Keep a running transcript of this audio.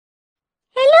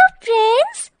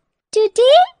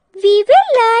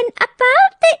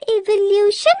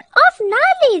invention of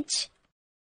knowledge.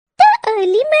 The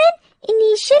early man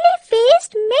initially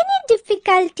faced many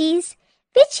difficulties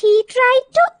which he tried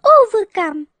to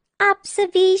overcome.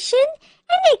 Observation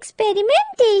and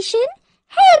experimentation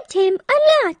helped him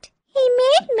a lot. He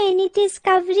made many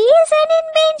discoveries and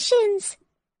inventions.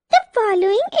 The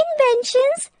following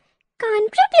inventions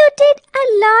contributed a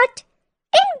lot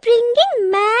in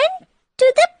bringing man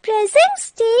to the present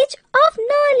stage of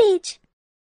knowledge.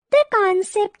 The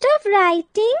concept of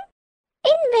writing,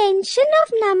 invention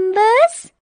of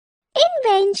numbers,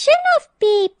 invention of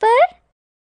paper,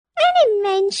 and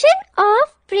invention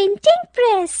of printing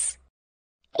press.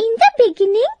 In the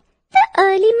beginning, the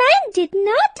early man did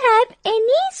not have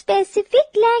any specific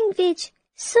language,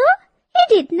 so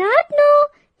he did not know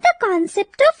the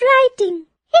concept of writing.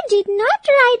 He did not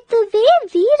write the way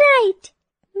we write.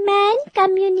 Man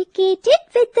communicated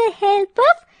with the help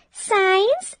of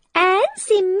signs and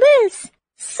symbols.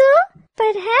 So,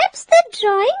 perhaps the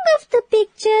drawing of the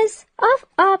pictures of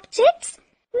objects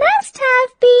must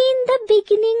have been the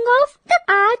beginning of the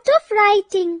art of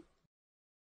writing.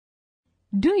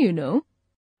 Do you know?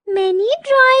 Many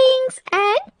drawings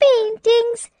and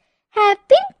paintings have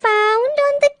been found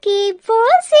on the cave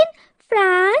walls in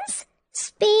France,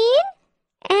 Spain,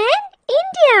 and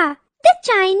India. The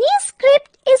Chinese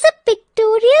script is a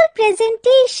pictorial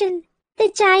presentation. The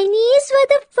Chinese were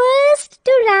the first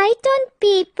to write on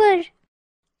paper.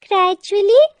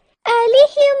 Gradually, early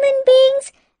human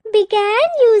beings began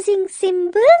using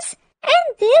symbols,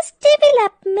 and this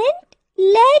development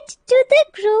led to the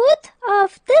growth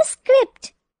of the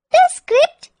script. The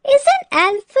script is an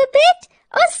alphabet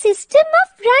or system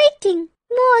of writing.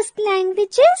 Most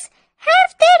languages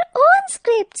have their own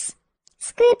scripts.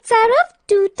 Scripts are of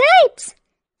two types,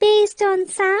 based on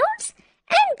sounds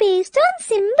and based on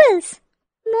symbols.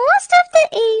 Most of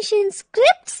the ancient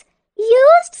scripts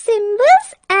used symbols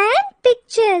and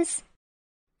pictures.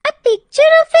 A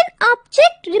picture of an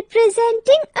object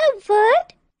representing a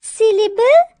word,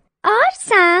 syllable, or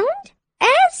sound,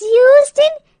 as used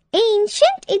in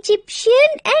ancient Egyptian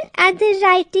and other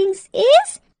writings,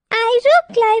 is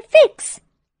hieroglyphics.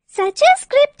 Such a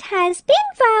script has been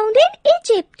found in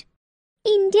Egypt.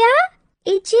 India,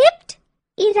 Egypt,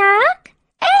 Iraq,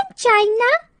 and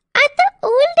China are the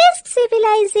oldest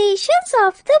civilizations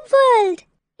of the world.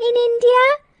 In India,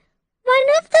 one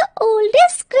of the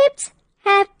oldest scripts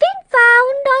have been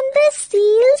found on the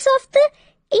seals of the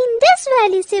Indus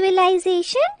Valley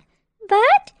civilization,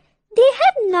 but they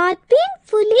have not been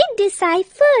fully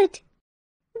deciphered.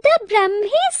 The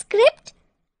Brahmi script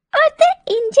or the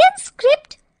Indian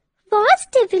script was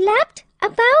developed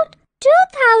about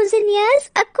 2000 years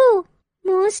ago.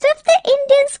 Most of the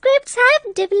Indian scripts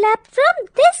have developed from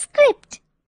this script.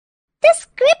 The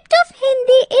script of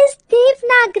Hindi is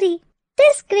Devanagari.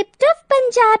 The script of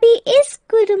Punjabi is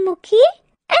Gurumukhi,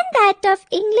 and that of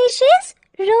English is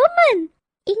Roman.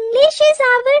 English is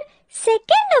our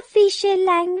second official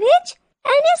language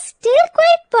and is still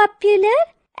quite popular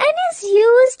and is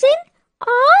used in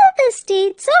all the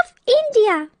states of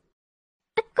India.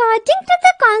 According to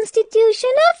the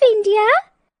Constitution of India,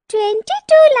 22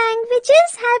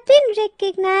 languages have been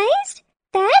recognized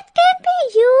that can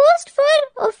be used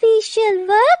for official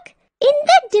work in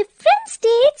the different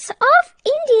states of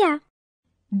India.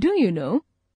 Do you know?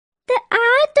 The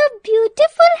art of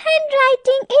beautiful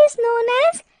handwriting is known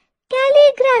as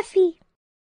calligraphy.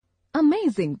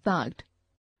 Amazing fact.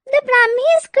 The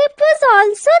Brahmi script was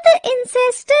also the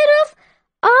ancestor of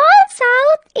all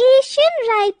South Asian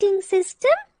writing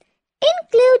system,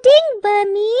 including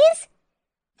Burmese,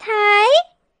 Thai,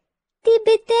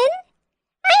 Tibetan,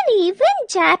 and even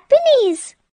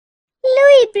Japanese.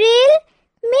 Louis Braille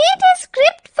made a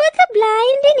script for the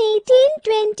blind in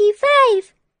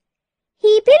 1825.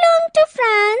 He belonged to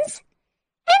France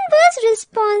and was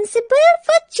responsible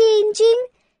for changing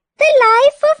the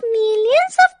life of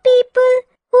millions of people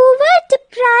who were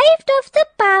deprived of the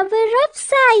power of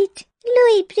sight.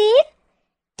 Louis Braille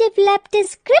developed a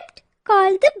script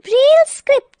called the Braille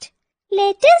script.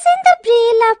 Letters in the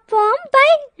Braille are formed by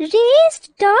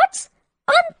raised dots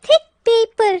on thick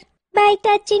paper. By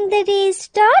touching the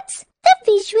raised dots, the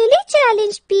visually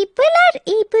challenged people are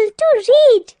able to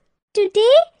read.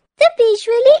 Today, the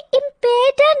visually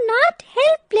impaired are not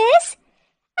helpless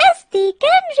as they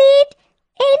can read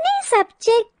any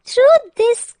subject through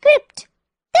this script.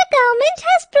 The government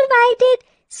has provided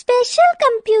special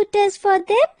computers for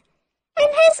them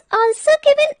and has also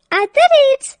given other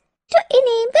aids to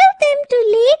enable them to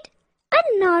lead a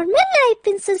normal life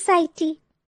in society.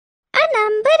 A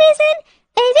number is an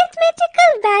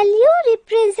arithmetical value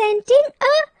representing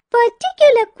a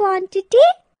particular quantity,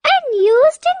 and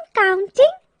used in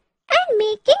counting and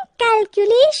making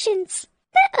calculations.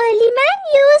 The early man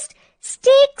used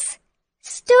sticks,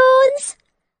 stones,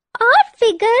 or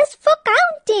figures for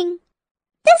counting.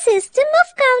 The system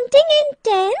of counting in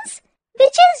tens,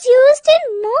 which is used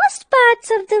in most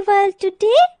parts of the world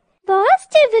today, was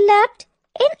developed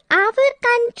in our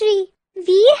country.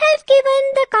 We have given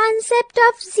the concept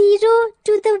of zero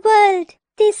to the world.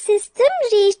 This system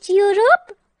reached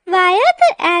Europe via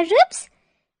the Arabs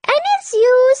and is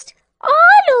used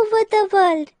all over the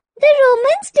world. The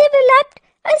Romans developed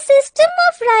a system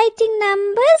of writing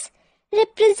numbers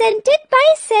represented by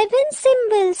 7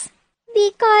 symbols.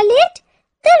 We call it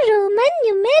the Roman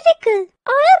numerical.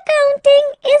 All counting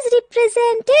is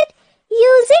represented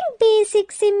using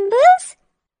basic symbols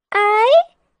I,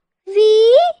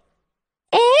 V,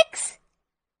 X,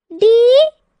 D,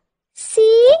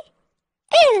 C,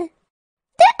 L.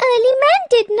 The early man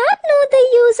did not know the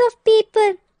use of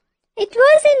paper. It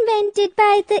was invented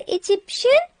by the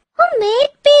Egyptian who made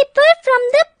paper from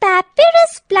the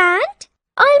papyrus plant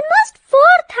almost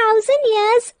 4,000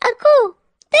 years ago.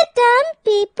 The term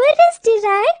paper is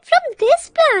derived from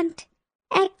this plant.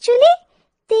 Actually,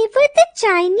 they were the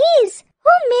Chinese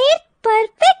who made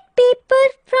perfect paper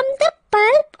from the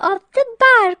pulp of the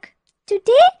bark.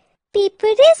 Today, paper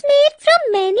is made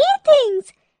from many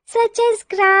things such as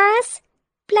grass,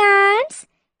 plants,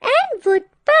 and wood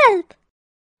pulp.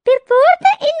 Before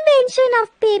the invention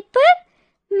of paper,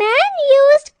 man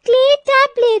used clay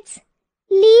tablets,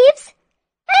 leaves,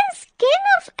 and skin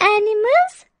of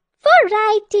animals for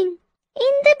writing.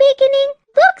 In the beginning,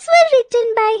 books were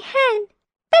written by hand,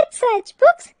 but such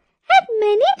books had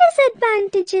many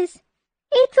disadvantages.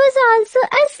 It was also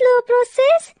a slow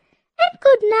process and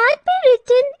could not be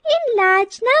written in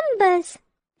large numbers,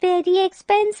 very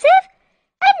expensive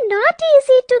and not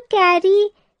easy to carry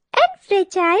and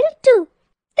fragile too.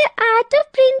 The art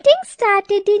of printing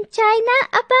started in China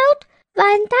about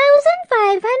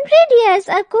 1,500 years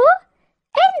ago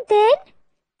and then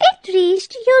it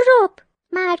reached Europe.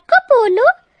 Marco Polo,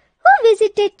 who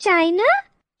visited China,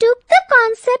 took the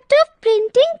concept of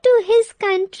printing to his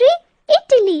country,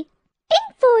 Italy. In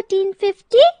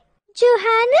 1450,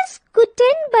 Johannes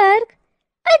Gutenberg,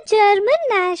 a German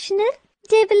national,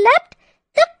 developed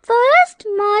the first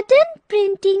modern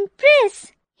printing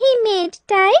press. He made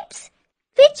types,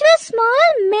 which were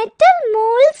small metal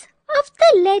molds of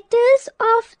the letters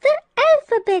of the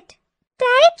alphabet.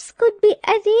 Types could be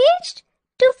arranged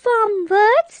to form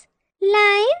words,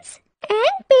 lines,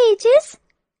 and pages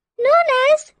known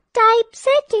as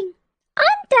typesetting.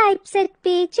 On typeset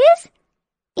pages,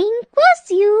 ink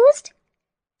was used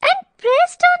and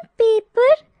pressed on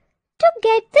paper to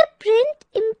get the print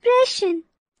impression.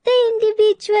 The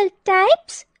individual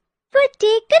types were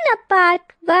taken apart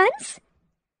once.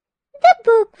 The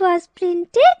book was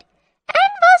printed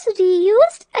and was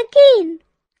reused again.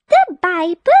 The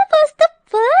Bible was the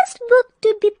first book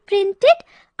to be printed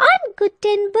on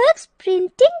Gutenberg's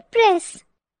printing press.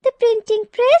 The printing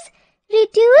press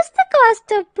reduced the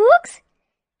cost of books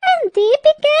and they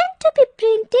began to be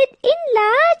printed in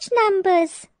large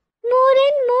numbers. More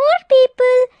and more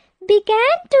people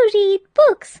began to read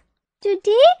books.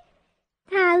 Today,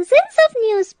 thousands of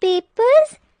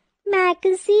newspapers,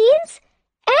 magazines,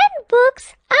 and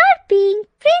books are being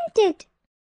printed.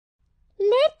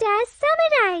 Let us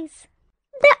summarize.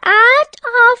 The art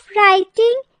of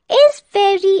writing is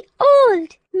very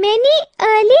old. Many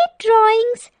early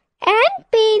drawings and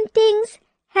paintings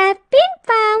have been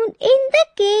found in the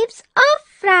caves of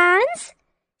France,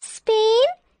 Spain,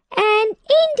 and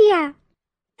India.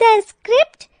 The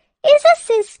script is a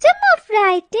system of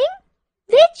writing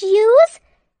which use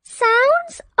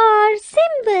sounds or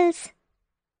symbols.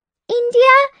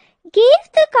 India gave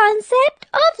the concept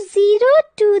of zero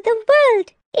to the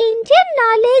world. Indian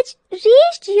knowledge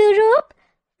reached Europe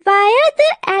via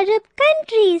the Arab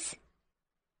countries.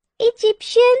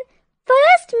 Egyptian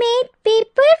first made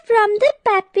paper from the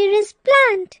papyrus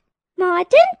plant.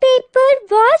 Modern paper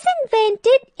was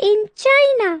invented in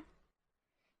China.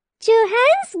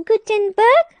 Johannes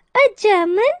Gutenberg, a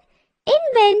German,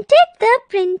 invented the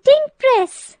printing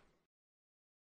press.